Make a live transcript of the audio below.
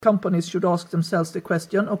companies should ask themselves the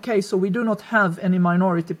question, okay, so we do not have any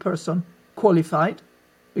minority person qualified,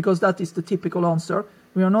 because that is the typical answer.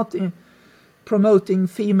 We are not promoting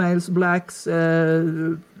females, blacks,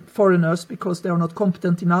 foreigners because they are not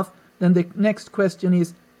competent enough. Then the next question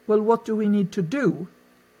is, well, what do we need to do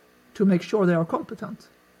to make sure they are competent?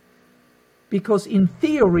 Because in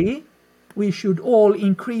theory, we should all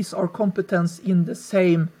increase our competence in the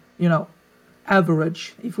same,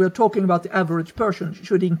 average. If we're talking about the average person,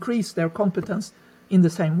 should increase their competence in the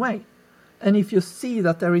same way. And if you see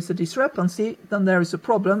that there is a discrepancy, then there is a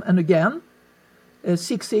problem. And again,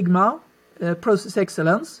 Six Sigma, process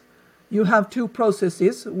excellence, you have two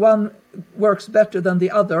processes. One works better than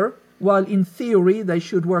the other, while in theory they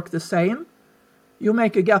should work the same. You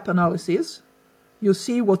make a gap analysis. You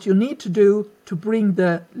see what you need to do to bring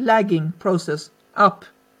the lagging process up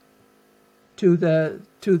to the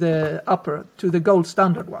gold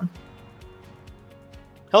standard one.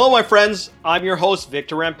 Hello, my friends. I'm your host,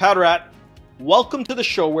 Victor Rampowderat. Welcome to the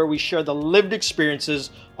show where we share the lived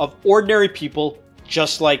experiences of ordinary people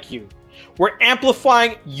just like you. We're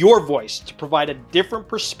amplifying your voice to provide a different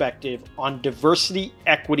perspective on diversity,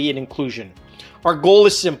 equity, and inclusion. Our goal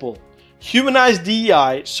is simple: humanize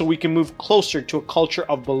DEI so we can move closer to a culture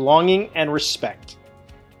of belonging and respect.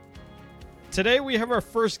 Today we have our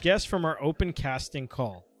first guest from our open casting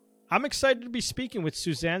call. I'm excited to be speaking with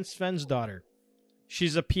Suzanne Svensdottir.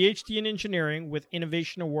 She's a PhD in engineering with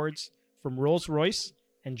innovation awards from Rolls-Royce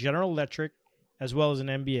and General Electric, as well as an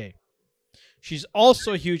MBA. She's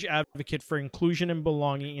also a huge advocate for inclusion and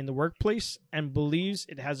belonging in the workplace and believes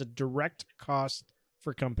it has a direct cost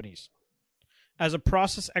for companies. As a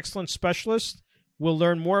process excellence specialist, we'll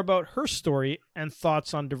learn more about her story and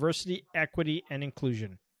thoughts on diversity, equity, and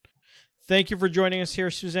inclusion. Thank you for joining us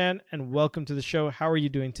here, Suzanne, and welcome to the show. How are you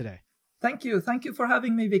doing today? Thank you. Thank you for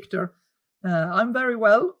having me, Victor. I'm very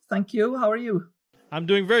well. Thank you. How are you? I'm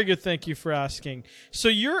doing very good. Thank you for asking. So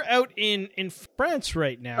you're out in France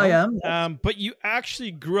right now. I am. Yes. But you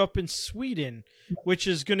actually grew up in Sweden, which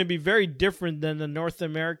is going to be very different than the North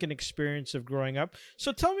American experience of growing up.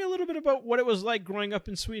 So tell me a little bit about what it was like growing up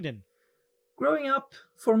in Sweden. Growing up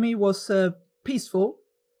for me was peaceful,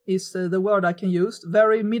 is the word I can use.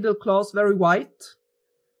 Very middle class, very white.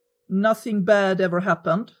 Nothing bad ever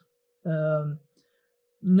happened.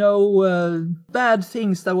 No bad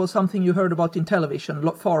things that was something you heard about in television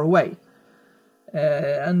far away.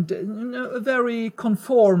 And a very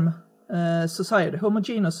conform society,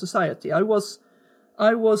 homogeneous society. I was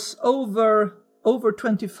over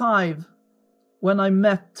 25 when I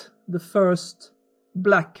met the first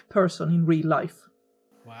black person in real life.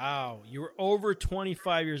 Wow. You were over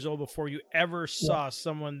 25 years old before you ever saw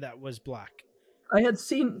someone that was black. I had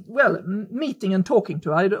seen, meeting and talking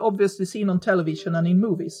to. I had obviously seen on television and in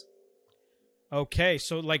movies. Okay,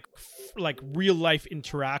 so like real life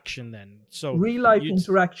interaction then. So real life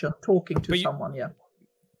interaction, talking to someone, yeah.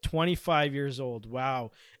 25 years old,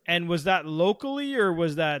 wow. And was that locally or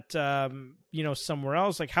was that somewhere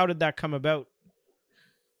else? Like, how did that come about?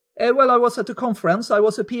 I was at a conference. I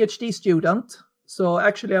was a PhD student, so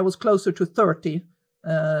actually I was closer to 30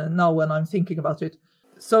 now when I'm thinking about it.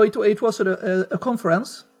 So it was a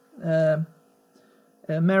conference,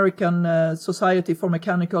 American Society for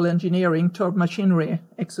Mechanical Engineering Turbo Machinery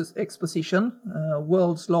Exposition,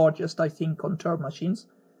 world's largest, I think, on turbo machines.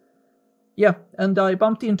 Yeah, and I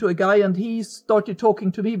bumped into a guy and he started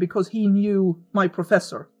talking to me because he knew my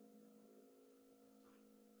professor.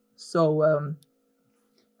 So,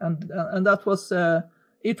 and that was,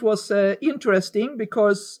 it was interesting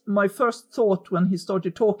because my first thought when he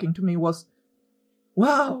started talking to me was,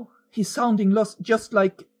 wow, he's sounding just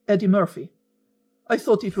like Eddie Murphy. I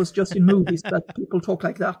thought it was just in movies that people talk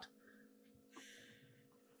like that.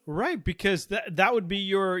 Right, because that would be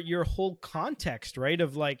your whole context, right?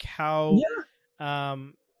 Of like how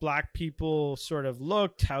black people sort of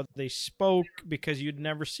looked, how they spoke, because you'd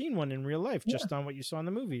never seen one in real life, just on what you saw in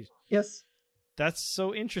the movies. Yes. That's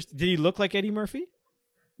so interesting. Did he look like Eddie Murphy?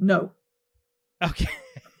 No. Okay.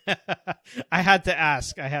 I had to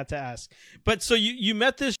ask. But so you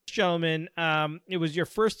met this gentleman. It was your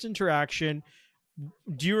first interaction.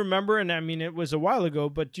 Do you remember, and I mean, it was a while ago,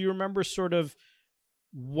 but do you remember sort of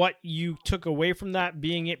what you took away from that,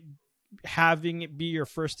 having it be your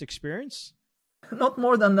first experience? Not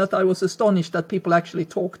more than that. I was astonished that people actually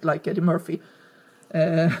talked like Eddie Murphy.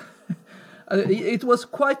 It was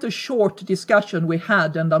quite a short discussion we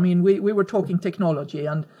had, and I mean, we were talking technology,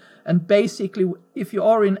 and basically, if you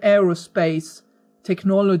are in aerospace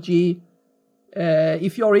technology,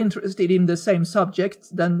 if you are interested in the same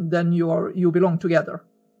subject, then you belong together.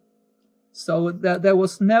 So there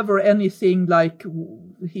was never anything like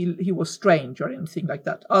he was strange or anything like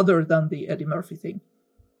that, other than the Eddie Murphy thing.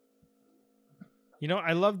 You know,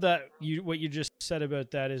 I love that what you just said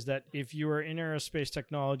about that is that if you are in aerospace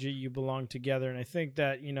technology, you belong together. And I think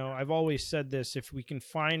that, you know, I've always said this, if we can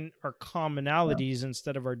find our commonalities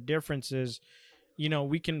instead of our differences, you know,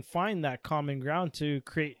 we can find that common ground to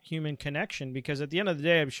create human connection. Because at the end of the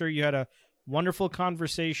day, I'm sure you had a wonderful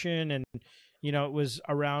conversation, and, you know, it was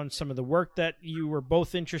around some of the work that you were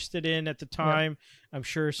both interested in at the time. Yeah. I'm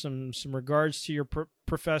sure some regards to your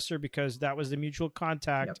professor, because that was the mutual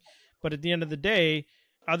contact. Yep. But at the end of the day,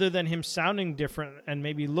 other than him sounding different and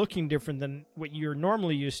maybe looking different than what you're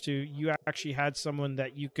normally used to, you actually had someone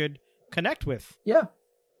that you could connect with. Yeah.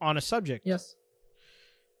 On a subject. Yes.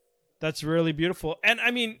 That's really beautiful. And I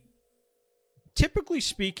mean, typically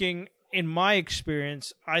speaking, in my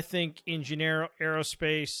experience, I think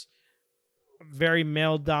aerospace, very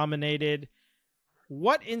male dominated.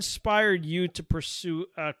 What inspired you to pursue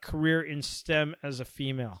a career in STEM as a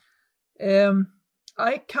female?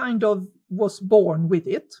 I kind of was born with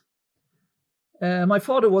it. My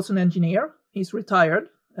father was an engineer. He's retired.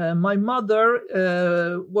 My mother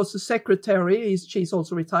was a secretary. She's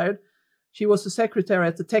also retired. She was a secretary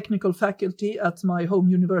at the technical faculty at my home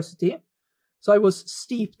university. So I was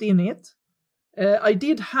steeped in it. I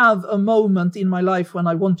did have a moment in my life when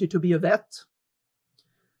I wanted to be a vet.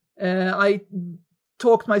 I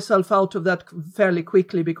talked myself out of that fairly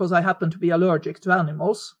quickly because I happen to be allergic to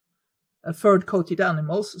animals. Fur-coated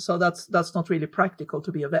animals, so that's not really practical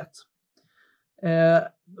to be a vet.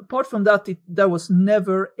 Apart from that, there was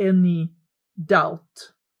never any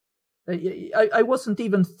doubt. I wasn't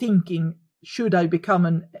even thinking, should I become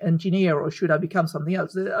an engineer or should I become something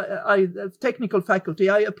else? Technical faculty,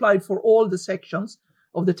 I applied for all the sections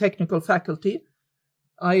of the technical faculty.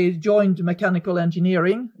 I joined mechanical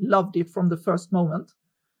engineering, loved it from the first moment.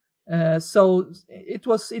 So it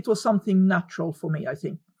was something natural for me, I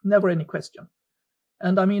think. Never any question.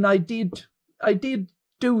 And I mean, I did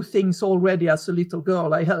do things already as a little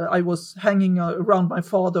girl. I was hanging around my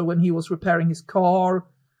father when he was repairing his car.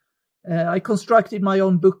 I constructed my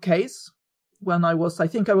own bookcase when I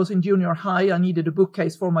think I was in junior high. I needed a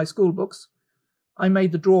bookcase for my school books. I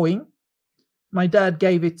made the drawing. My dad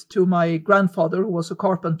gave it to my grandfather, who was a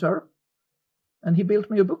carpenter, and he built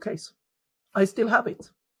me a bookcase. I still have it.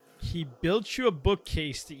 He built you a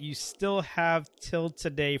bookcase that you still have till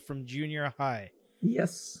today from junior high.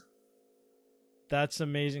 Yes. That's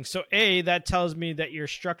amazing. So that tells me that your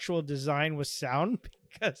structural design was sound,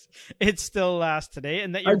 because it still lasts today,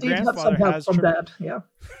 and that your grandfather has some help from Dad.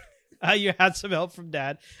 Yeah. You had some help from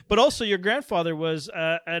Dad, but also your grandfather was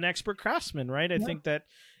an expert craftsman, right? I think that,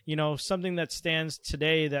 you know, something that stands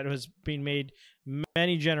today that was being made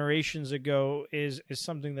many generations ago is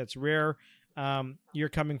something that's rare. You're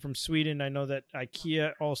coming from Sweden. I know that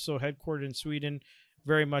IKEA, also headquartered in Sweden,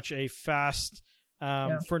 very much a fast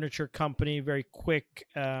furniture company, very quick,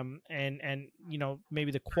 and you know,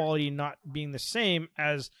 maybe the quality not being the same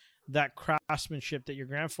as that craftsmanship that your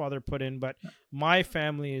grandfather put in. But my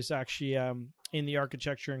family is actually in the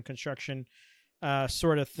architecture and construction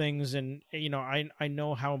sort of things, and you know, I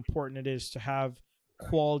know how important it is to have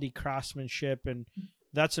quality craftsmanship, and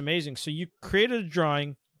that's amazing. So you created a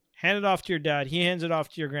drawing, hand it off to your dad, he hands it off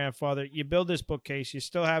to your grandfather, you build this bookcase, you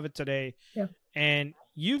still have it today. Yeah. And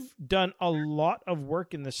you've done a lot of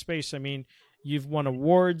work in this space. I mean, you've won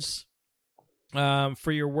awards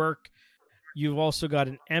for your work. You've also got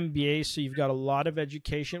an MBA, so you've got a lot of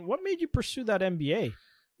education. What made you pursue that MBA?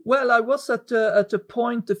 Well, I was at a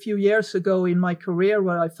point a few years ago in my career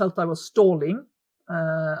where I felt I was stalling.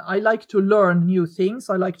 I like to learn new things.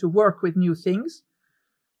 I like to work with new things.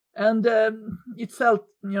 And it felt,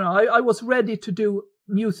 you know, I was ready to do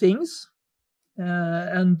new things.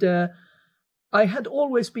 And I had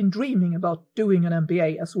always been dreaming about doing an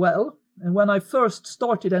MBA as well. And when I first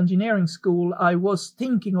started engineering school, I was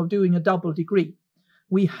thinking of doing a double degree.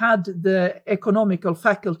 We had the economical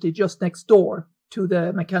faculty just next door to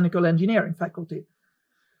the mechanical engineering faculty.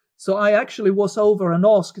 So I actually was over and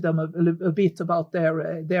asked them a bit about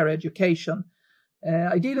their education.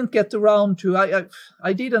 I didn't get around to,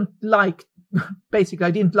 I didn't like, basically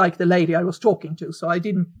I didn't like the lady I was talking to, so I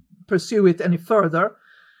didn't pursue it any further.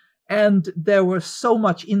 And there were so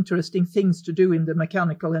much interesting things to do in the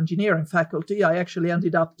mechanical engineering faculty. I actually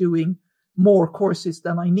ended up doing more courses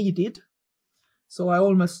than I needed. So I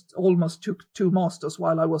almost took 2 masters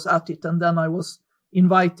while I was at it. And then I was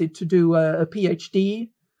invited to do a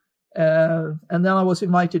PhD. And then I was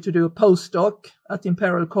invited to do a postdoc at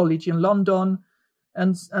Imperial College in London.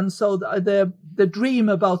 and so the dream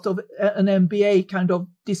about an MBA kind of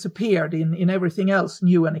disappeared in everything else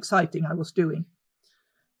new and exciting I was doing.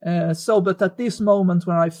 But at this moment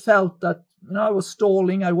when I felt that I was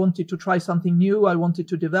stalling, I wanted to try something new, I wanted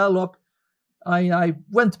to develop, I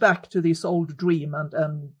went back to this old dream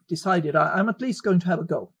and decided I'm at least going to have a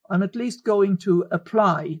go. I'm at least going to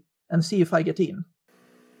apply and see if I get in.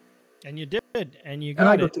 And you did, and you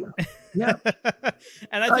got it. In. Yeah.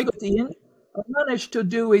 And I got in. I managed to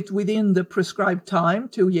do it within the prescribed time,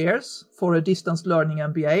 2 years, for a distance learning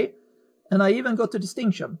MBA. And I even got a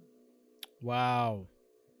distinction. Wow.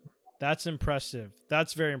 That's impressive.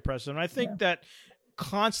 That's very impressive. And I think that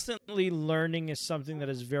constantly learning is something that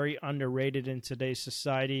is very underrated in today's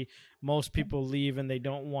society. Most people leave and they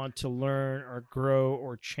don't want to learn or grow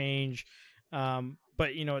or change. But,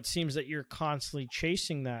 it seems that you're constantly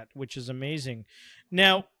chasing that, which is amazing.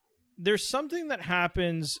 Now, there's something that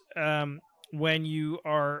happens when you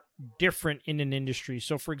are different in an industry.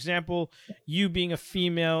 So, for example, you being a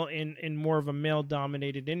female in more of a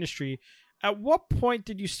male-dominated industry, at what point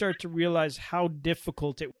did you start to realize how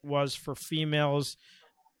difficult it was for females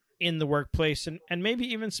in the workplace and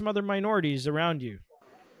maybe even some other minorities around you?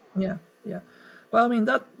 Yeah. Well, I mean,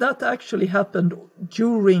 that actually happened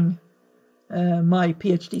during my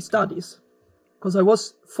PhD studies, because I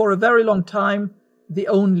was for a very long time the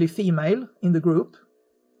only female in the group,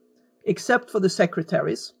 except for the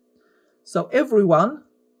secretaries. So everyone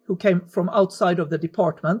who came from outside of the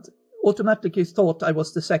department automatically thought I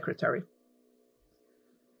was the secretary.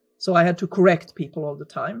 So I had to correct people all the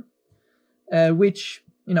time, which,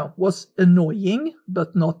 was annoying,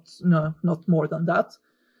 but not more than that.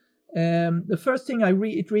 The first thing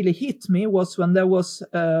it really hit me was when there was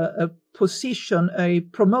a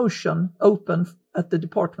promotion open at the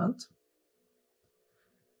department.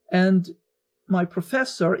 And my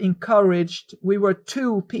professor encouraged, we were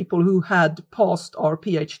 2 people who had passed our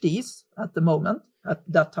PhDs at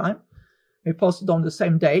that time. We passed it on the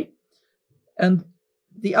same day. And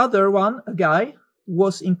the other one, a guy,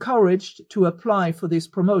 was encouraged to apply for this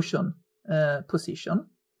promotion position.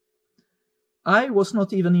 I was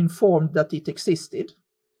not even informed that it existed.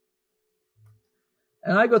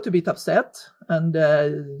 And I got a bit upset. And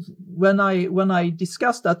when I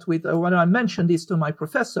discussed that when I mentioned this to my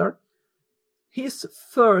professor, his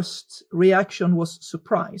first reaction was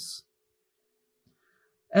surprise.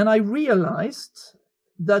 And I realized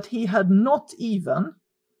that he had not even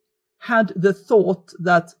had the thought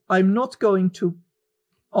that I'm not going to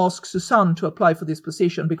ask Susanne to apply for this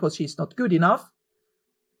position because she's not good enough.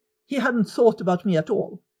 He hadn't thought about me at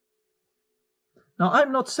all. Now,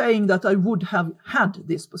 I'm not saying that I would have had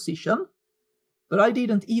this position, but I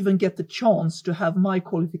didn't even get the chance to have my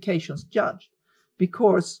qualifications judged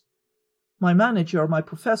because my manager, my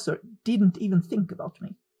professor, didn't even think about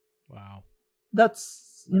me. Wow.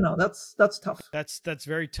 That's tough. That's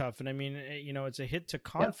very tough. And I mean, it's a hit to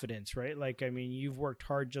confidence, right? Like, I mean, you've worked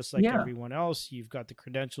hard just like everyone else. You've got the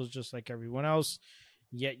credentials just like everyone else,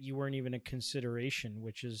 yet you weren't even a consideration,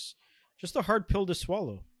 which is just a hard pill to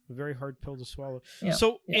swallow. A very hard pill to swallow. Yeah.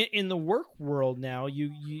 So in the work world now,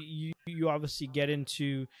 you obviously get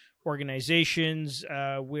into organizations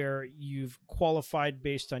where you've qualified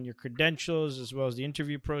based on your credentials as well as the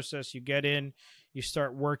interview process. You get in, you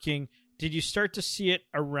start working. Did you start to see it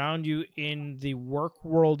around you in the work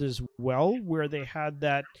world as well, where they had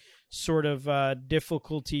that sort of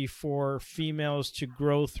difficulty for females to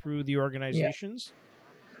grow through the organizations?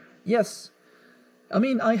 Yes. I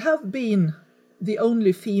mean, I have been the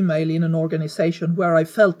only female in an organization where I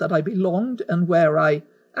felt that I belonged and where I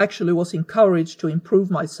actually was encouraged to improve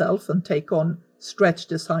myself and take on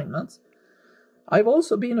stretched assignments. I've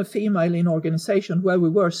also been a female in an organization where we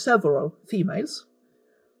were several females,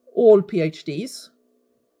 all PhDs,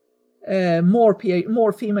 more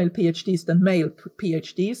female PhDs than male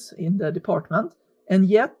PhDs in the department, and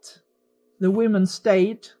yet the women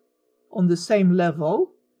stayed on the same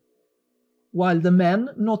level, while the men,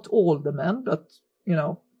 not all the men, but,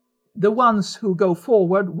 the ones who go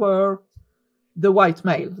forward were the white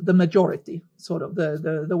male, the majority, sort of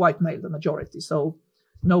the white male, the majority. So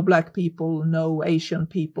no black people, no Asian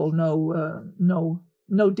people,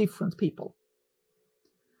 no different people.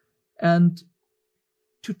 And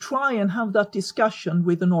to try and have that discussion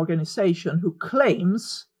with an organization who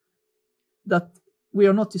claims that we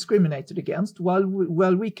are not discriminated against, while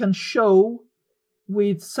we can show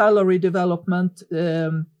with salary development,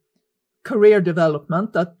 career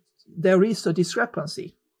development, that there is a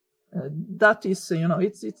discrepancy. That is,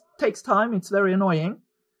 it takes time. It's very annoying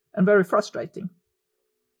and very frustrating.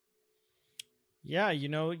 Yeah,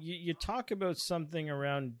 you talk about something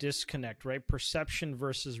around disconnect, right? Perception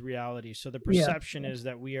versus reality. So the perception is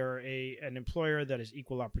that we are an employer that is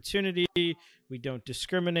equal opportunity, we don't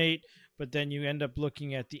discriminate, but then you end up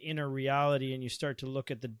looking at the inner reality and you start to look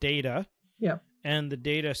at the data. Yeah. And the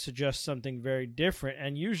data suggests something very different,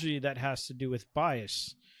 and usually that has to do with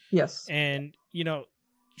bias. Yes. And,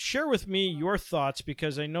 share with me your thoughts,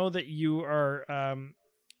 because I know that you are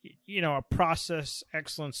a process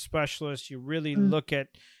excellence specialist. You really look at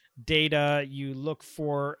data, you look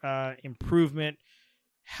for improvement.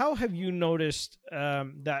 How have you noticed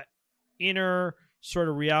that inner sort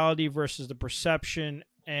of reality versus the perception,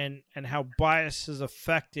 and how bias has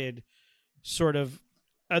affected sort of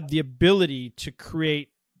the ability to create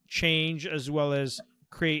change as well as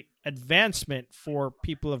create advancement for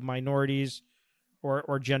people of minorities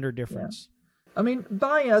or gender difference? Yeah. I mean,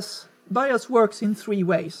 bias works in three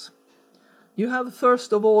ways. You have,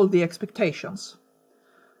 first of all, the expectations.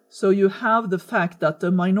 So you have the fact that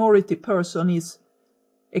the minority person is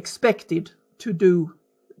expected to do,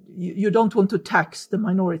 you don't want to tax the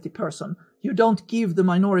minority person. You don't give the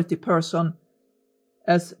minority person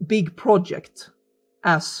as big project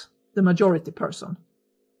as the majority person.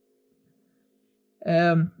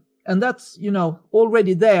 And that's,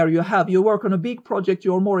 already there you work on a big project,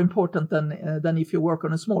 you're more important than if you work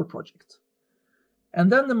on a small project.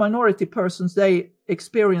 And then the minority persons, they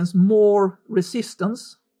experience more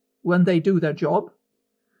resistance when they do their job,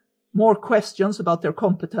 more questions about their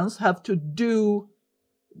competence, have to do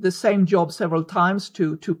the same job several times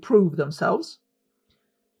to prove themselves.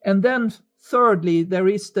 And then thirdly, there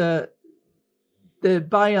is the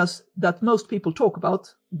bias that most people talk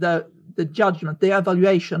about, the judgment, the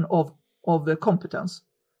evaluation of the competence,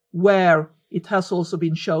 where it has also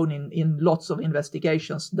been shown in lots of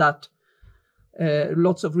investigations that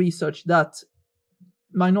lots of research that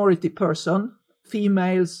minority person,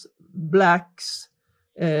 females, blacks,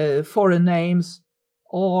 foreign names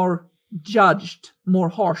are judged more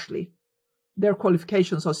harshly. Their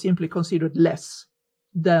qualifications are simply considered less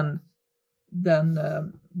than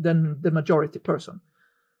the majority person.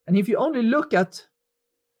 And if you only look at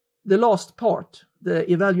the last part, the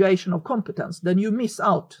evaluation of competence, then you miss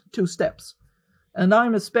out two steps. And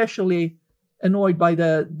I'm especially annoyed by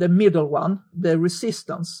the middle one, the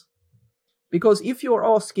resistance. Because if you're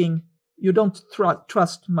asking, you don't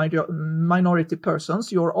trust minority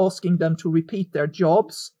persons, you're asking them to repeat their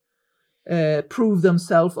jobs, prove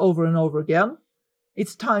themselves over and over again,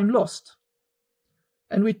 it's time lost.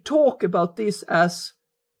 And we talk about this as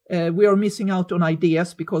we are missing out on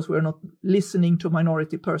ideas because we're not listening to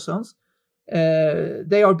minority persons.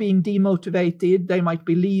 They are being demotivated. They might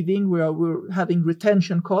be leaving. We're having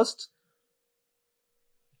retention costs.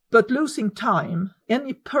 But losing time,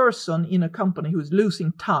 any person in a company who is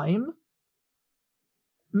losing time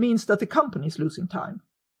means that the company is losing time.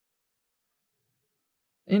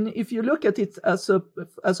 And if you look at it as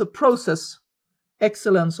a process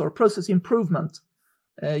excellence or process improvement,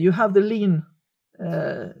 you have the lean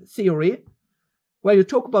theory, where you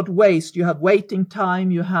talk about waste. You have waiting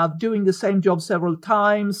time, you have doing the same job several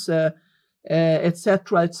times,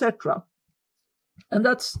 etc., etc. And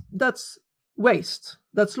that's waste.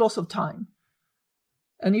 That's loss of time.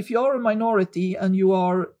 And if you are a minority and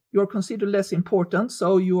you're considered less important,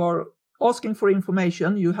 so you are asking for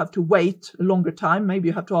information, you have to wait a longer time. Maybe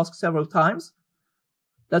you have to ask several times.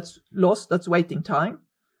 That's loss. That's waiting time.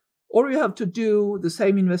 Or you have to do the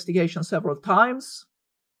same investigation several times.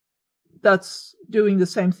 That's doing the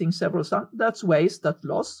same thing several times. That's waste, that's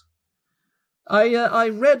loss. I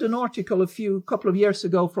read an article a couple of years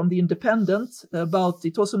ago from The Independent about,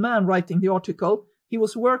 it was a man writing the article. He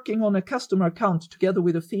was working on a customer account together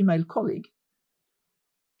with a female colleague.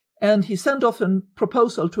 And he sent off a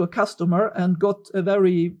proposal to a customer and got a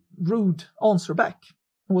very rude answer back.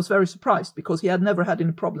 He was very surprised because he had never had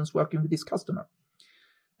any problems working with this customer.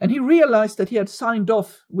 And he realized that he had signed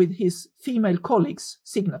off with his female colleague's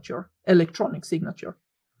signature, electronic signature.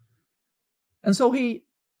 And so he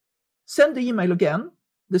sent the email again,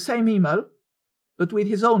 the same email, but with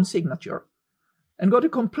his own signature, and got a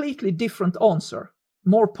completely different answer,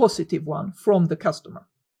 more positive one from the customer.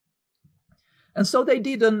 And so they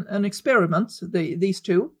did an experiment, these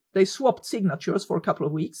two. They swapped signatures for a couple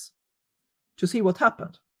of weeks to see what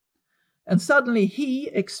happened. And suddenly he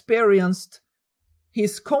experienced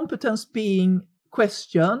his competence being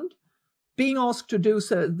questioned, being asked to do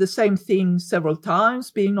the same thing several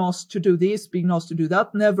times, being asked to do this, being asked to do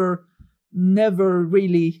that, never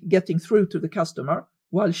really getting through to the customer,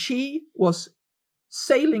 while she was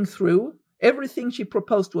sailing through. Everything she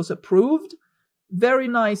proposed was approved, very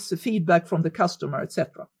nice feedback from the customer,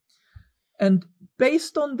 etc. And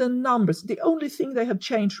based on the numbers, the only thing they have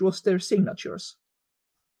changed was their signatures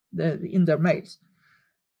in their mails.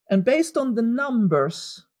 And based on the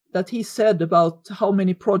numbers that he said about how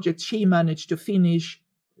many projects she managed to finish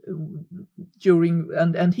during,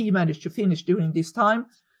 and he managed to finish during this time,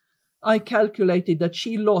 I calculated that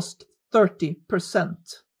she lost 30%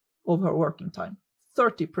 of her working time.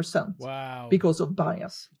 30%. Wow. Because of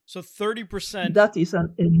bias. So 30%. That is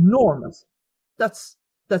an enormous. That's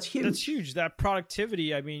huge. That's huge. That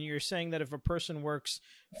productivity. I mean, you're saying that if a person works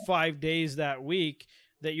 5 days that week,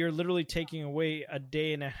 that you're literally taking away a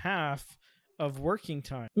day and a half of working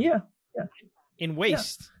time. Yeah. In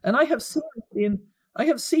waste. Yeah. And I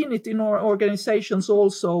have seen it in our organizations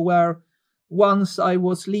also, where once I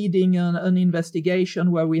was leading an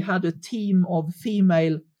investigation where we had a team of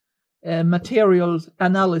female material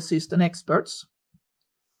analysts and experts.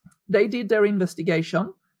 They did their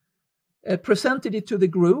investigation, presented it to the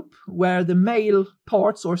group, where the male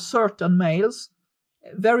parts or certain males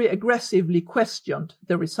very aggressively questioned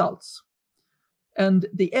the results. And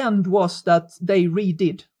the end was that they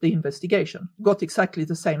redid the investigation, got exactly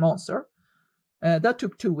the same answer. That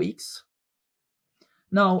took 2 weeks.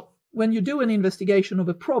 Now, when you do an investigation of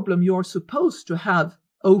a problem, you're supposed to have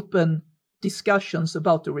open discussions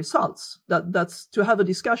about the results. That's to have a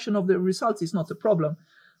discussion of the results is not a problem,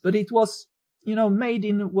 but it was, made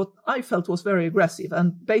in what I felt was very aggressive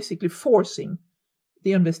and basically forcing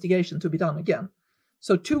the investigation to be done again.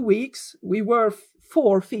 So 2 weeks, we were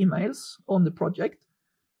 4 females on the project.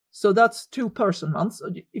 So that's 2 person months.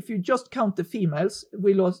 If you just count the females,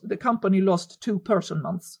 the company lost 2 person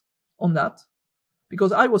months on that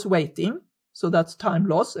because I was waiting. So that's time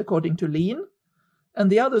loss according to Lean. And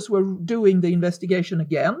the others were doing the investigation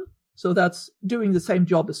again. So that's doing the same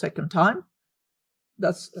job a second time.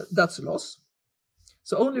 That's a loss.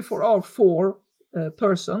 So only for our 4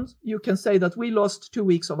 persons, you can say that we lost 2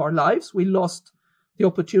 weeks of our lives. We lost the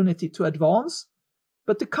opportunity to advance,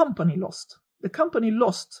 but the company lost. The company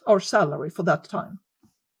lost our salary for that time.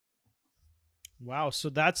 Wow. So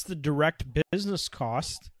that's the direct business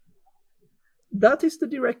cost. That is the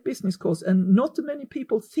direct business cost. And not many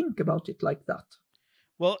people think about it like that.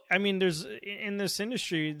 Well, I mean, there's in this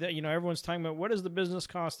industry that, everyone's talking about what is the business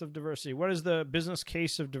cost of diversity? What is the business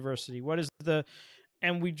case of diversity?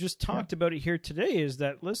 And we just talked about it here today is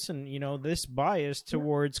that, listen, this bias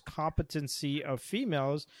towards competency of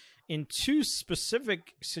females in 2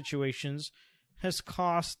 specific situations has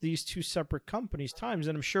cost these 2 separate companies times.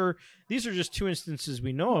 And I'm sure these are just 2 instances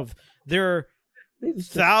we know of. There are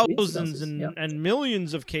thousands and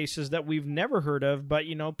millions of cases that we've never heard of, but,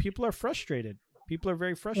 people are frustrated. People are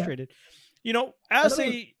very frustrated. Yeah.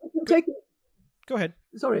 Go ahead.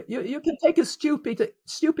 Sorry, you can take a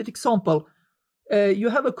stupid example. You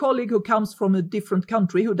have a colleague who comes from a different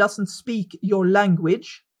country who doesn't speak your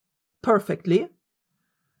language perfectly.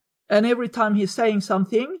 And every time he's saying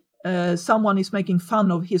something, someone is making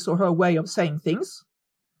fun of his or her way of saying things.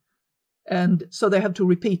 And so they have to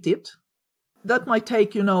repeat it. That might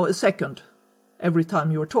take, a second every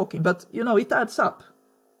time you're talking. But, it adds up.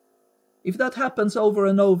 If that happens over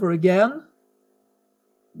and over again,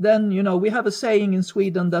 then, we have a saying in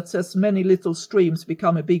Sweden that says many little streams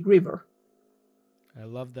become a big river. I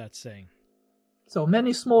love that saying. So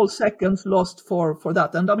many small seconds lost for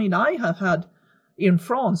that. And I mean, in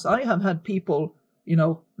France, I have had people,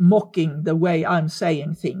 mocking the way I'm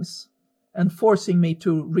saying things and forcing me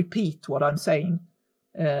to repeat what I'm saying.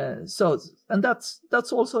 And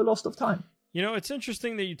that's also a loss of time. It's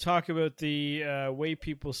interesting that you talk about the way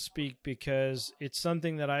people speak, because it's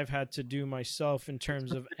something that I've had to do myself in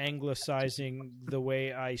terms of anglicizing the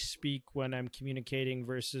way I speak when I'm communicating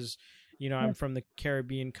versus, I'm from the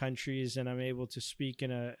Caribbean countries and I'm able to speak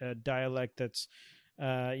in a dialect that's,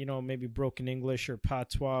 maybe broken English or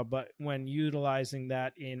patois. But when utilizing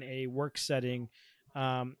that in a work setting,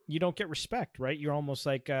 you don't get respect, right? You're almost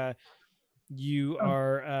like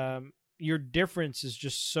your difference is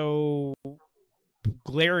just so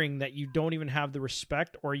glaring that you don't even have the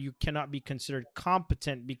respect, or you cannot be considered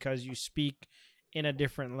competent because you speak in a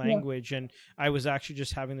different language. And I was actually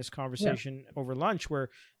just having this conversation over lunch where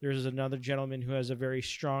there's another gentleman who has a very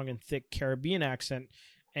strong and thick Caribbean accent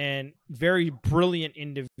and very brilliant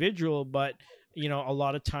individual, but a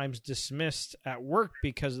lot of times dismissed at work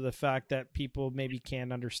because of the fact that people maybe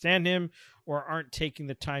can't understand him or aren't taking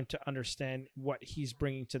the time to understand what he's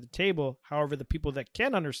bringing to the table. However, the people that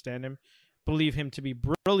can understand him believe him to be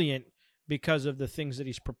brilliant because of the things that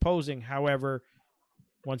he's proposing. However,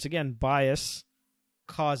 once again, bias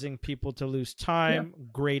causing people to lose time,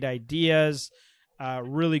 great ideas,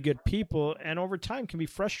 really good people, and over time can be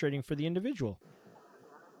frustrating for the individual.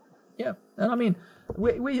 Yeah, and I mean,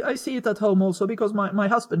 I see it at home also because my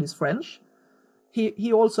husband is French.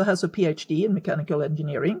 He also has a PhD in mechanical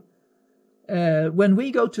engineering. When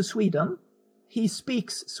we go to Sweden, he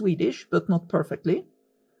speaks Swedish, but not perfectly.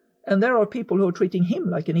 And there are people who are treating him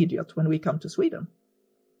like an idiot when we come to Sweden.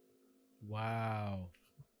 Wow.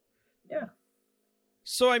 Yeah.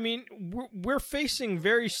 So, I mean, we're facing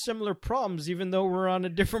very similar problems, even though we're on a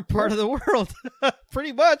different part of the world,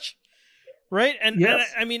 pretty much. Right. And,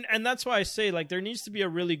 yes. and that's why I say, like, there needs to be a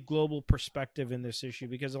really global perspective in this issue,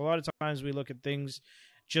 because a lot of times we look at things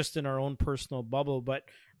just in our own personal bubble. But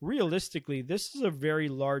realistically, this is a very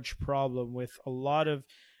large problem with a lot of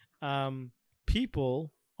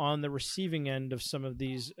people on the receiving end of some of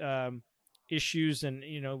these issues. And,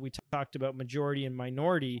 you know, we talked about majority and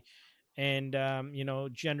minority and, you know,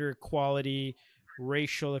 gender equality,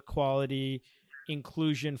 racial equality,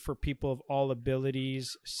 inclusion for people of all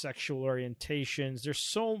abilities, sexual orientations.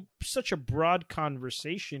 There's such a broad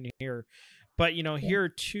conversation here. But, you know, here are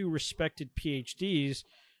two respected PhDs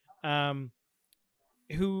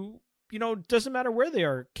who, you know, doesn't matter where they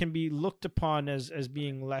are, can be looked upon as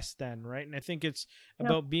being less than, right? And I think it's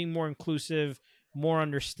about being more inclusive, more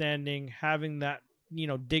understanding, having that, you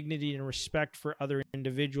know, dignity and respect for other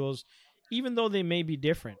individuals, even though they may be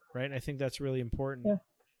different, right? I think that's really important. Yeah.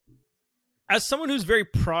 As someone who's very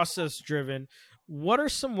process-driven, what are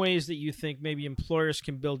some ways that you think maybe employers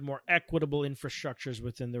can build more equitable infrastructures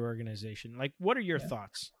within their organization? Like, what are your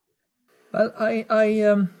thoughts? Well,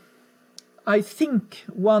 I think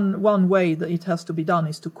one way that it has to be done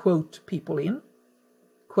is to quote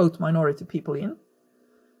minority people in.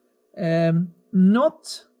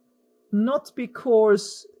 Not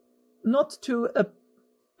to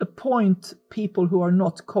appoint people who are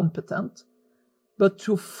not competent, but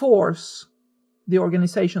to force the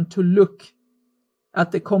organization to look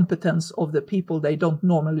at the competence of the people they don't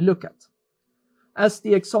normally look at. As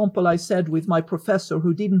the example I said with my professor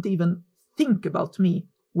who didn't even think about me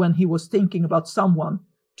when he was thinking about someone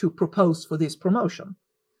to propose for this promotion.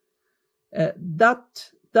 That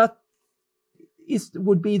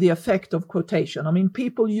would be the effect of quotation. I mean,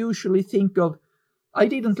 people usually think of, I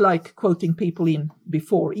didn't like quoting people in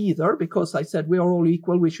before either, because I said we are all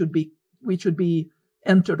equal, we should be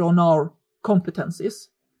entered on our competencies.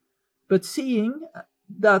 But seeing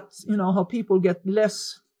that, you know, how people get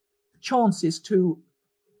less chances to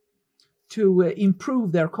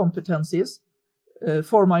improve their competencies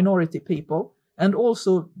for minority people, and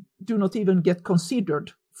also do not even get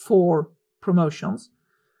considered for promotions,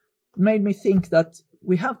 made me think that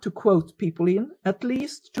we have to quote people in, at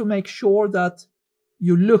least to make sure that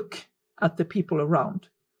you look at the people around,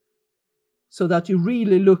 so that you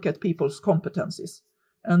really look at people's competencies,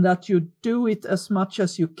 and that you do it as much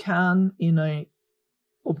as you can in a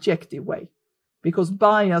objective way, because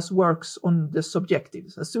bias works on the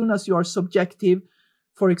subjectives. As soon as you are subjective,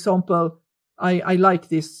 for example, I like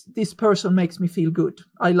this person makes me feel good.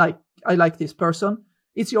 I like this person.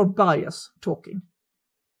 It's your bias talking.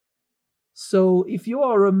 So if you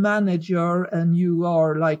are a manager and you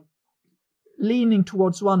are like leaning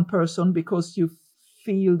towards one person because you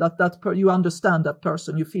feel that you understand that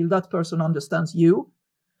person, you feel that person understands you,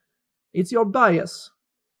 it's your bias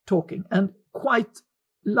talking, and quite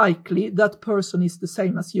likely that person is the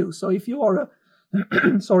same as you. So if you are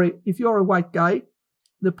if you are a white guy,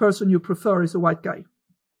 the person you prefer is a white guy.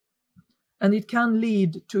 And it can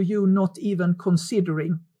lead to you not even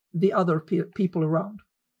considering the other people around.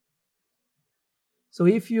 So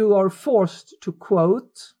if you are forced to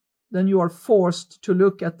quote, then you are forced to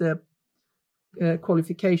look at the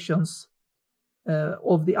qualifications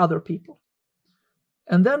of the other people.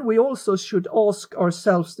 And then we also should ask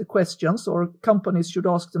ourselves the questions, or companies should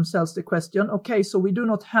ask themselves the question, okay, so we do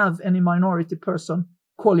not have any minority person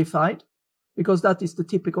qualified, because that is the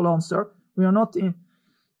typical answer. We are not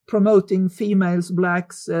promoting females,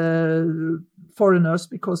 blacks, foreigners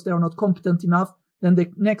because they are not competent enough. Then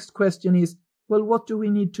the next question is, well, what do we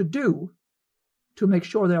need to do to make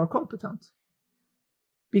sure they are competent?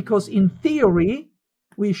 Because in theory,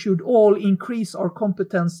 we should all increase our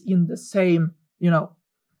competence in the same,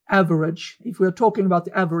 average. If we're talking about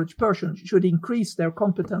the average person, should increase their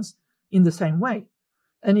competence in the same way.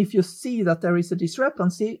 And if you see that there is a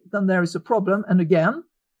discrepancy, then there is a problem. And again,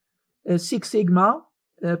 Six Sigma,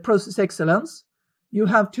 process excellence, you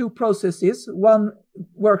have two processes. One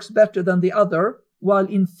works better than the other, while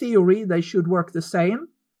in theory they should work the same.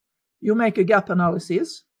 You make a gap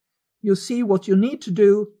analysis. You see what you need to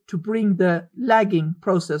do to bring the lagging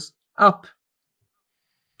process up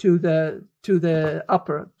to the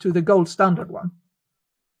gold standard one.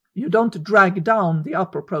 You don't drag down the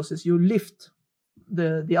upper process, you lift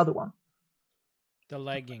the other one. The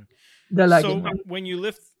lagging. The lagging. So when you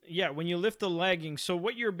lift the lagging, so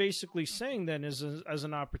what you're basically saying then is as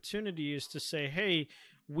an opportunity is to say, hey,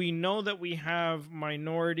 we know that we have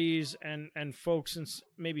minorities and folks in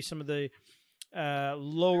maybe some of the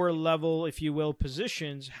lower level, if you will,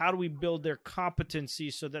 positions. How do we build their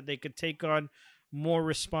competency so that they could take on more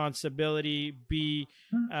responsibility, be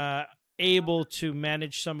able to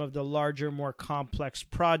manage some of the larger, more complex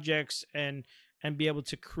projects, and be able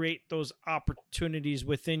to create those opportunities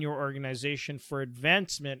within your organization for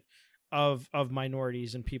advancement of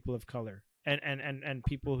minorities and people of color and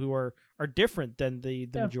people who are different than the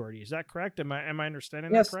majority. Is that correct? Am I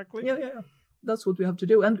understanding that correctly? Yeah. That's what we have to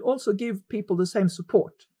do. And also give people the same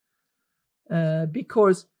support.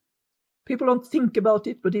 Because people don't think about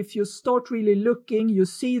it, but if you start really looking, you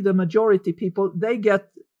see the majority people, they get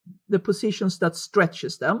the positions that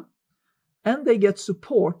stretches them. And they get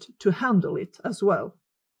support to handle it as well.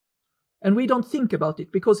 And we don't think about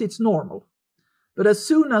it because it's normal. But as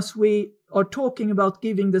soon as we are talking about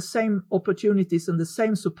giving the same opportunities and the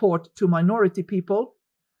same support to minority people,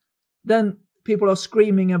 then people are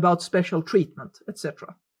screaming about special treatment,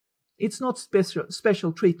 etc. It's not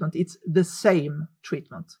special treatment, it's the same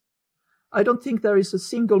treatment. I don't think there is a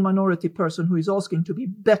single minority person who is asking to be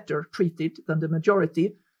better treated than the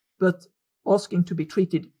majority, but asking to be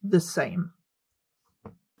treated the same.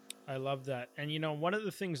 I love that. And, one of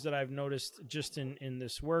the things that I've noticed just in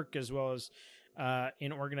this work as well as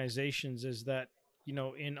in organizations is that,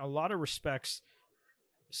 in a lot of respects,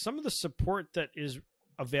 some of the support that is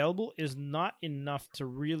available is not enough to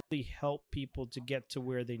really help people to get to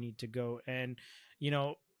where they need to go. And,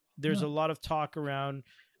 there's a lot of talk around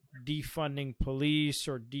defunding police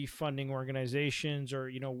or defunding organizations or,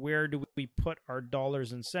 where do we put our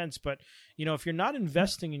dollars and cents? But, if you're not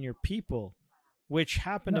investing in your people, which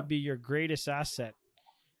happen to be your greatest asset,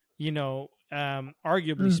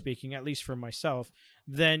 arguably speaking, at least for myself,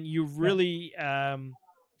 then you really,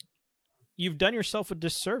 you've done yourself a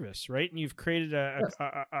disservice, right? And you've created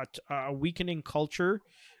a weakening culture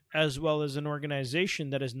as well as an organization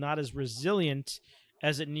that is not as resilient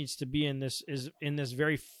as it needs to be in this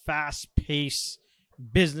very fast-paced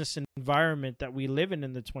business environment that we live in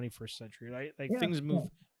the 21st century, right? Like things move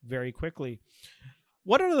very quickly.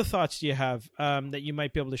 What other thoughts do you have that you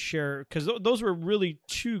might be able to share? Because those were really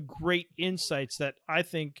two great insights that I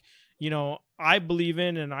think, I believe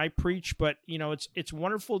in and I preach, but, it's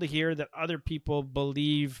wonderful to hear that other people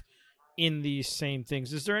believe in these same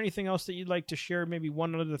things. Is there anything else that you'd like to share? Maybe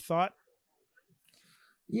one other thought?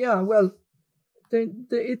 Yeah, well,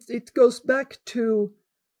 it goes back to,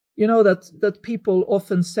 that people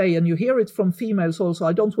often say, and you hear it from females also,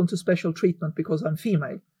 I don't want a special treatment because I'm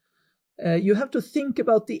female. You have to think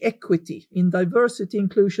about the equity in diversity,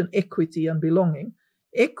 inclusion, equity, and belonging.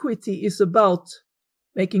 Equity is about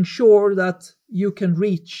making sure that you can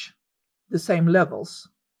reach the same levels,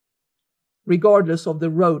 regardless of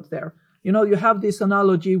the road there. You have this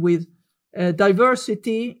analogy with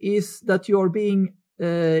diversity is that you're being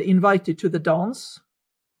invited to the dance.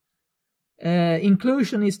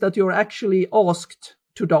 Inclusion is that you're actually asked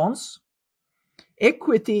to dance.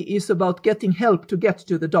 Equity is about getting help to get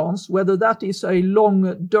to the dance, whether that is a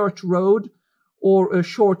long dirt road or a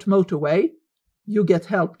short motorway. You get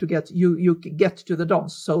help to get to the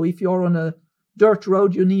dance. So if you're on a dirt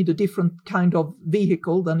road, you need a different kind of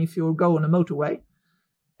vehicle than if you go on a motorway.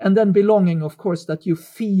 And then belonging, of course, that you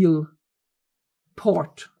feel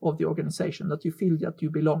part of the organization, that you feel that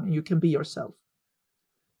you belong and you can be yourself.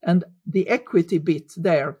 And the equity bit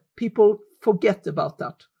there, people forget about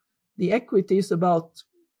that. The equity is about,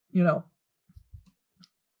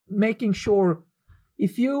 making sure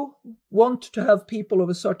if you want to have people of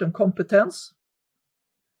a certain competence,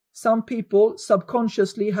 some people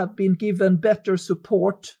subconsciously have been given better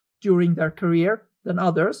support during their career than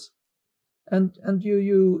others. And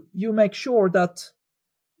you make sure that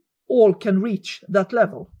all can reach that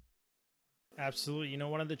level. Absolutely.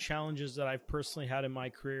 One of the challenges that I've personally had in my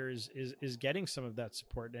career is getting some of that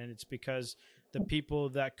support. And it's because the people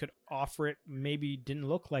that could offer it maybe didn't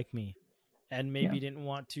look like me and maybe didn't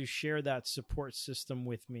want to share that support system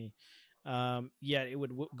with me. Yet it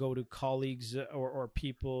would go to colleagues or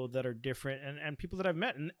people that are different and people that I've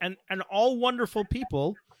met and all wonderful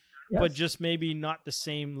people, but just maybe not the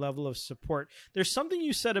same level of support. There's something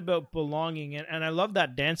you said about belonging, and I love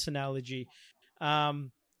that dance analogy,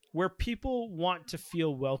 where people want to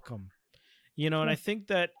feel welcome, and I think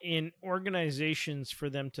that in organizations, for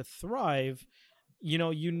them to thrive,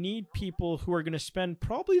 you need people who are going to spend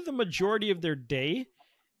probably the majority of their day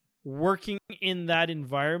working in that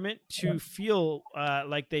environment to feel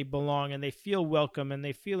like they belong and they feel welcome and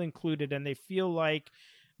they feel included and they feel like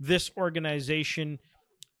this organization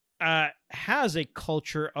has a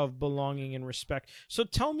culture of belonging and respect. So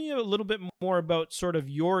tell me a little bit more about sort of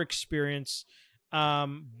your experience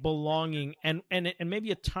belonging and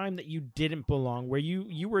maybe a time that you didn't belong, where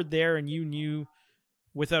you were there and you knew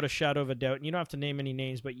without a shadow of a doubt, and you don't have to name any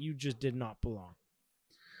names, but you just did not belong.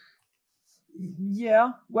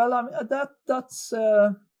 Yeah, well, that's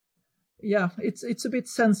it's a bit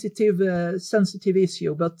sensitive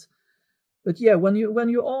issue, but yeah, when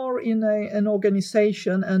you are in an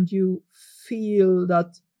organization and you feel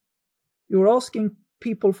that you're asking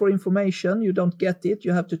people for information, you don't get it,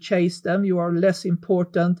 you have to chase them, you are less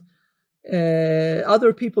important.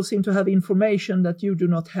 Other people seem to have information that you do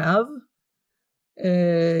not have.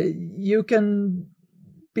 You can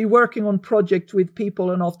be working on project with people,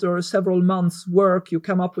 and after several months work you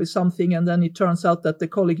come up with something, and then it turns out that the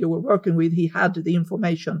colleague you were working with, he had the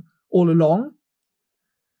information all along.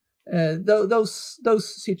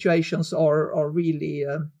 Those situations are really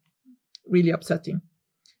upsetting,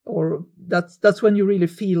 or that's when you really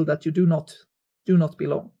feel that you do not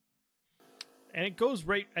belong. And it goes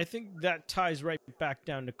right, I think that ties right back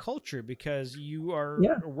down to culture, because you are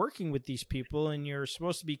working with these people and you're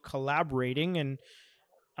supposed to be collaborating, and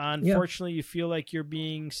unfortunately you feel like you're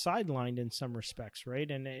being sidelined in some respects, right?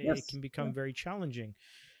 And it can become very challenging.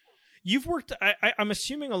 You've worked, I'm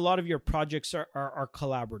assuming a lot of your projects are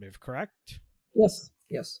collaborative, correct? Yes.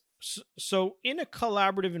 So in a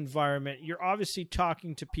collaborative environment, you're obviously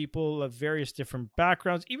talking to people of various different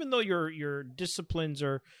backgrounds, even though your disciplines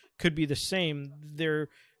could be the same. They're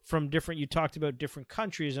from different, you talked about different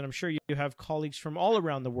countries, and I'm sure you have colleagues from all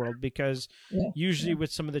around the world, because usually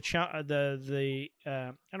with some of the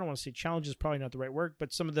I don't want to say challenge is probably not the right word,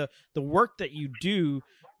 but some of the work that you do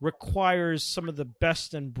requires some of the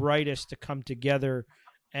best and brightest to come together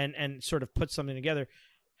and sort of put something together.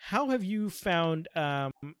 How have you found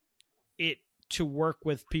it to work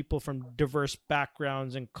with people from diverse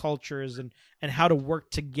backgrounds and cultures, and how to work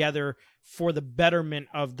together for the betterment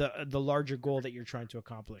of the larger goal that you're trying to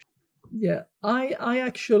accomplish? Yeah, I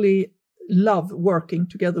actually love working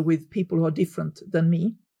together with people who are different than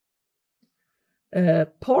me.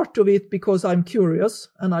 Part of it because I'm curious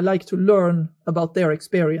and I like to learn about their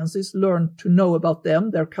experiences, learn to know about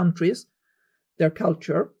them, their countries, their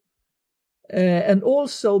culture. And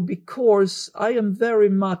also because I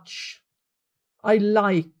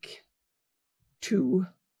like to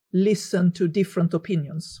listen to different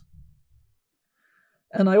opinions.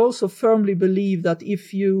 And I also firmly believe that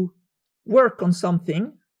if you work on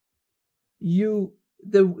something,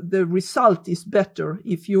 the result is better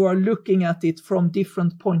if you are looking at it from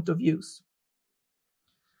different point of views.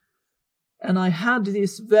 And I had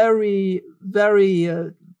this very,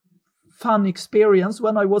 very fun experience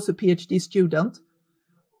when I was a PhD student.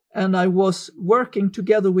 And I was working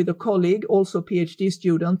together with a colleague, also a PhD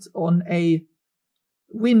student, on a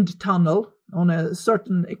wind tunnel, on a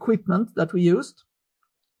certain equipment that we used.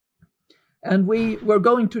 And we were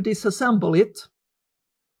going to disassemble it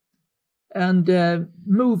and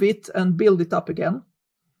move it and build it up again.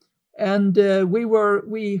 And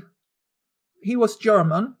he was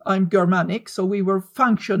German, I'm Germanic, so we were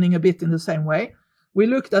functioning a bit in the same way. We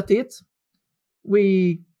looked at it,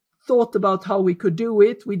 we thought about how we could do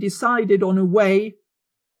it. We decided on a way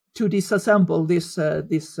to disassemble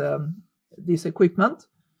this equipment,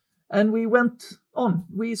 and we went on.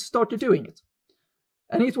 We started doing it,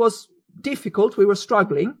 and it was difficult. We were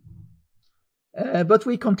struggling, but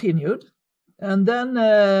we continued. And then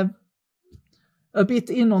a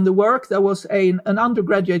bit in on the work, there was an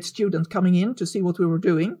undergraduate student coming in to see what we were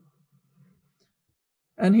doing.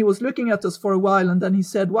 And he was looking at us for a while, and then he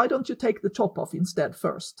said, "Why don't you take the top off instead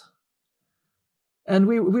first?" And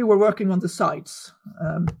we were working on the sides.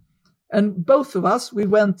 And both of us, we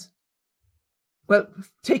went, well,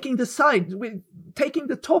 taking the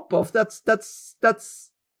top off,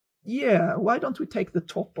 why don't we take the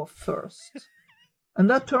top off first? And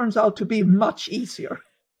that turns out to be much easier.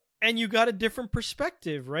 And you got a different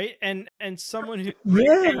perspective, right? And someone who,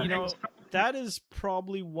 that is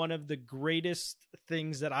probably one of the greatest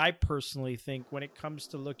things that I personally think when it comes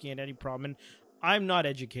to looking at any problem. And I'm not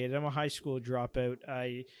educated. I'm a high school dropout.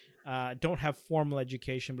 I don't have formal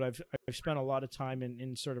education, but I've spent a lot of time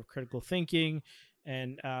in sort of critical thinking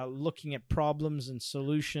and looking at problems and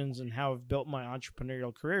solutions and how I've built my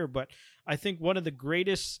entrepreneurial career. But I think one of the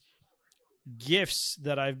greatest gifts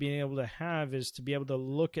that I've been able to have is to be able to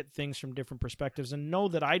look at things from different perspectives and know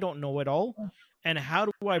that I don't know it all. And how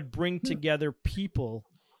do I bring together people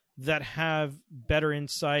that have better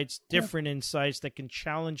insights, different insights that can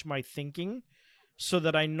challenge my thinking so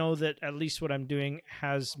that I know that at least what I'm doing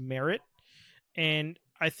has merit. And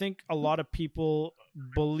I think a lot of people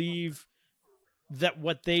believe that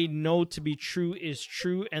what they know to be true is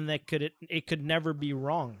true, and that it could never be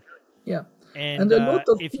wrong. Yeah. And a lot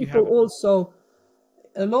of if people you have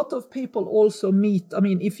also meet, I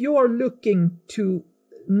mean, if you are looking to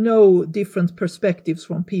know different perspectives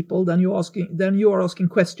from people, then you are asking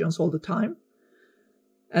questions all the time.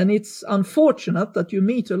 And it's unfortunate that you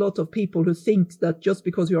meet a lot of people who think that just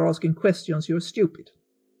because you're asking questions, you're stupid.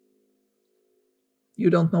 You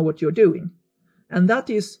don't know what you're doing. And that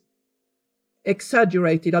is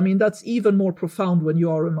exaggerated. I mean, that's even more profound when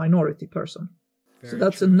you are a minority person. So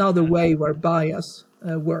that's another way where bias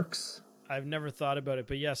works. I've never thought about it,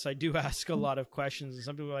 but yes, I do ask a lot of questions, and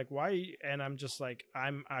some people are like, why? And I'm just like,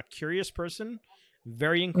 I'm a curious person,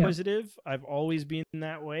 very inquisitive. Yeah. I've always been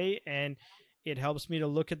that way, and it helps me to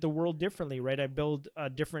look at the world differently, right? I build a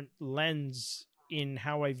different lens in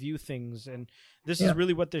how I view things, and this is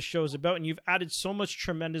really what this show is about. And you've added so much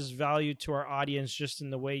tremendous value to our audience just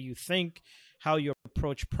in the way you think, how you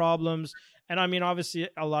approach problems. And I mean, obviously,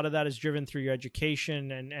 a lot of that is driven through your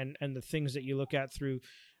education and the things that you look at through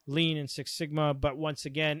Lean and Six Sigma. But once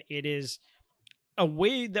again, it is a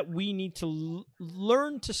way that we need to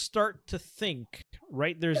learn to start to think,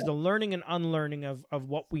 right? There's the learning and unlearning of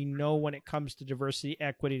what we know when it comes to diversity,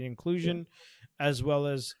 equity, and inclusion, as well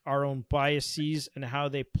as our own biases and how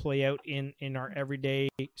they play out in our everyday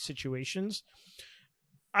situations.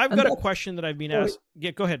 I've got a question that I've been asked.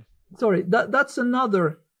 Yeah, go ahead. Sorry, that's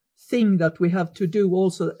another thing that we have to do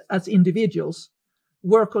also as individuals.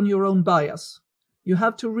 Work on your own bias. You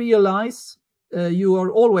have to realize you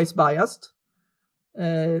are always biased.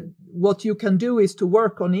 What you can do is to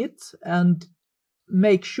work on it and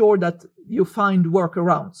make sure that you find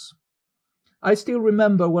workarounds. I still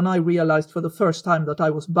remember when I realized for the first time that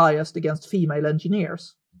I was biased against female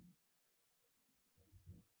engineers.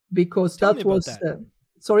 Because that was...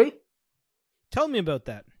 sorry? Tell me about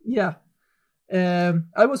that. Yeah.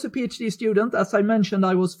 I was a PhD student. As I mentioned,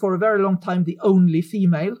 I was for a very long time the only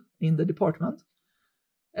female in the department.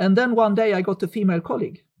 And then one day I got a female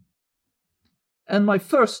colleague. And my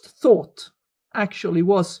first thought actually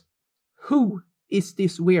was, who is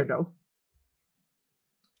this weirdo?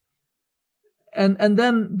 And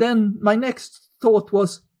then my next thought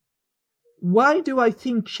was, why do I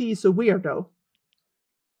think she's a weirdo?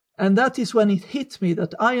 And that is when it hit me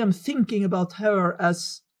that I am thinking about her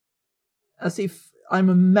as if I'm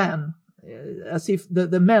a man, as if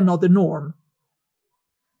the men are the norm.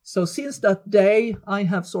 So since that day, I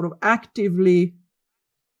have sort of actively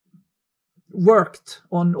worked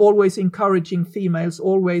on always encouraging females,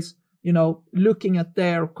 always, looking at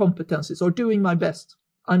their competencies or doing my best.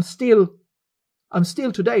 I'm still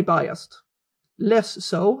today biased, less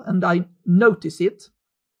so, and I notice it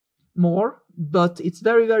more, but it's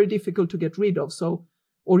very, very difficult to get rid of. So,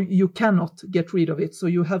 or you cannot get rid of it. So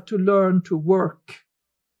you have to learn to work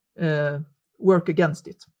against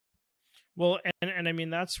it. Well, and I mean,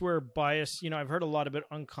 that's where bias, I've heard a lot about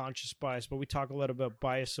unconscious bias, but we talk a lot about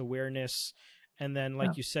bias awareness. And then,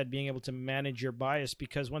 like you said, being able to manage your bias,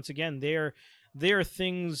 because once again, they are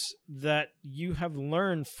things that you have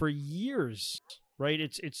learned for years, right?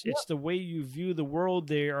 It's the way you view the world.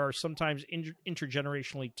 They are sometimes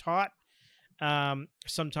intergenerationally taught.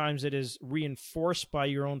 Sometimes it is reinforced by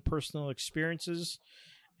your own personal experiences.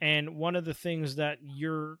 And one of the things that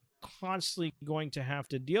you're constantly going to have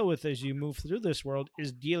to deal with as you move through this world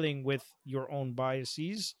is dealing with your own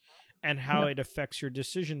biases and how it affects your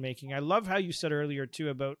decision making. I love how you said earlier too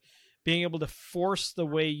about being able to force the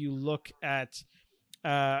way you look at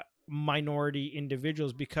minority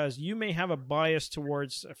individuals, because you may have a bias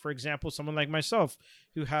towards, for example, someone like myself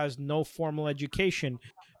who has no formal education.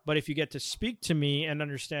 But if you get to speak to me and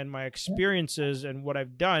understand my experiences and what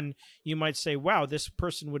I've done, you might say, wow, this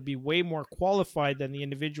person would be way more qualified than the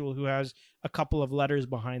individual who has a couple of letters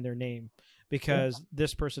behind their name, because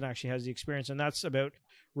this person actually has the experience. And that's about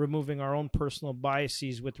removing our own personal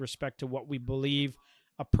biases with respect to what we believe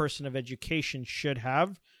a person of education should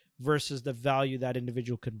have versus the value that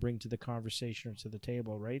individual could bring to the conversation or to the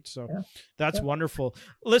table, right? So that's wonderful.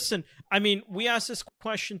 Listen, I mean, we ask this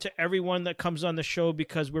question to everyone that comes on the show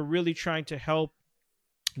because we're really trying to help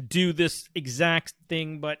do this exact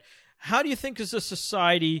thing. But how do you think as a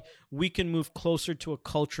society we can move closer to a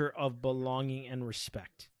culture of belonging and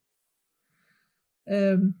respect?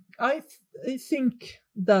 I think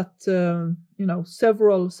that,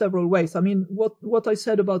 several ways. I mean, what I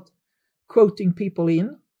said about quoting people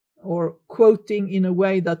in, or quoting in a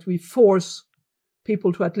way that we force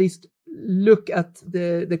people to at least look at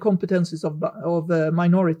the competencies of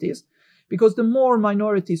minorities, because the more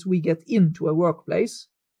minorities we get into a workplace,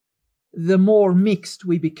 the more mixed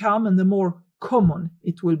we become and the more common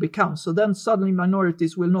it will become. So then suddenly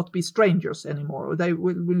minorities will not be strangers anymore, or they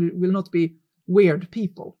will not be weird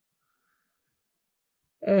people.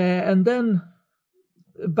 And then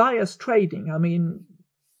bias trading, I mean,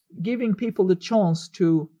 giving people the chance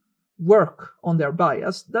to work on their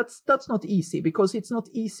bias, that's not easy, because it's not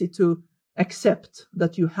easy to accept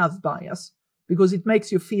that you have bias, because it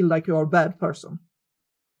makes you feel like you're a bad person.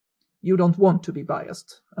 You don't want to be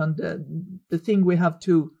biased. And the thing we have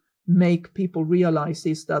to make people realize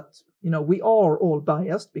is that, we are all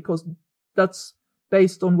biased, because that's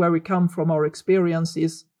based on where we come from, our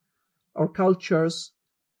experiences, our cultures,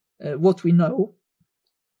 what we know.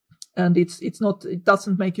 And it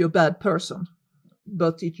doesn't make you a bad person,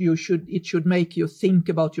 but it should make you think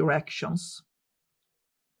about your actions.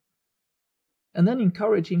 And then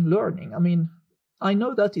encouraging learning. I mean, I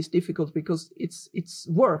know that is difficult because it's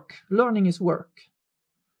work. Learning is work.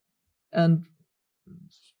 And a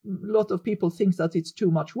lot of people think that it's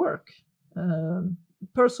too much work.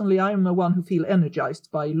 Personally, I'm the one who feel energized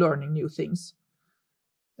by learning new things.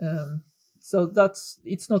 So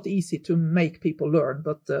it's not easy to make people learn,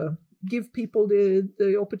 but give people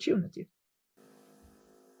the opportunity.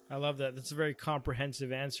 I love that. That's a very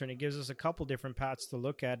comprehensive answer, and it gives us a couple different paths to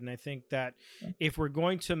look at. And I think that if we're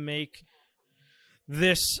going to make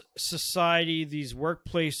this society, these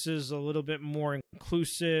workplaces, a little bit more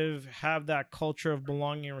inclusive, have that culture of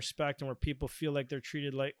belonging and respect, and where people feel like they're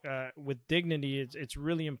treated like with dignity, it's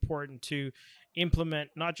really important to implement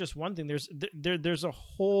not just one thing. There's a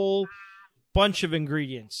whole bunch of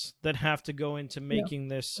ingredients that have to go into making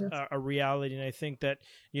this a reality. And I think that,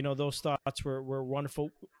 those thoughts were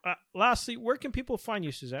wonderful. Lastly, where can people find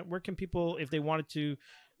you, Suzanne? Where can people, if they wanted to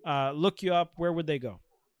look you up, where would they go?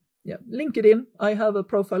 Yeah, LinkedIn. I have a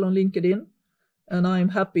profile on LinkedIn, and I'm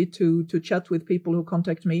happy to chat with people who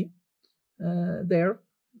contact me there.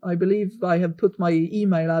 I believe I have put my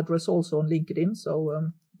email address also on LinkedIn,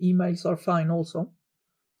 so emails are fine also.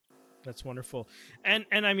 That's wonderful. And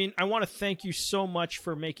I mean, I want to thank you so much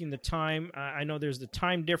for making the time. I know there's the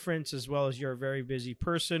time difference, as well as you're a very busy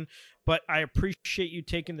person, but I appreciate you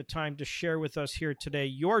taking the time to share with us here today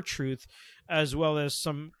your truth, as well as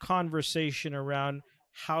some conversation around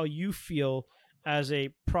how you feel as a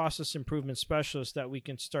process improvement specialist that we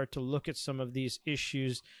can start to look at some of these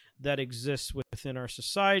issues that exist within our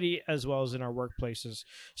society as well as in our workplaces.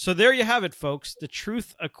 So there you have it, folks. The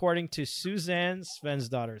truth according to Suzanne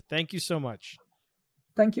Svensdottir. Thank you so much.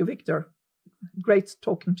 Thank you, Victor. Great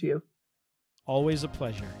talking to you. Always a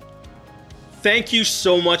pleasure. Thank you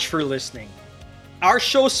so much for listening. Our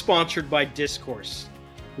show is sponsored by Discourse.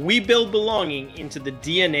 We build belonging into the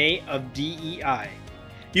DNA of DEI.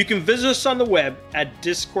 You can visit us on the web at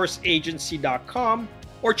discourseagency.com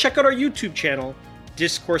or check out our YouTube channel,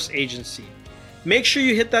 Discourse Agency. Make sure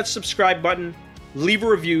you hit that subscribe button, leave a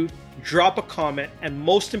review, drop a comment, and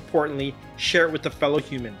most importantly, share it with a fellow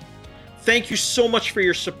human. Thank you so much for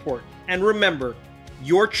your support. And remember,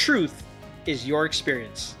 your truth is your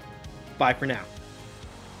experience. Bye for now.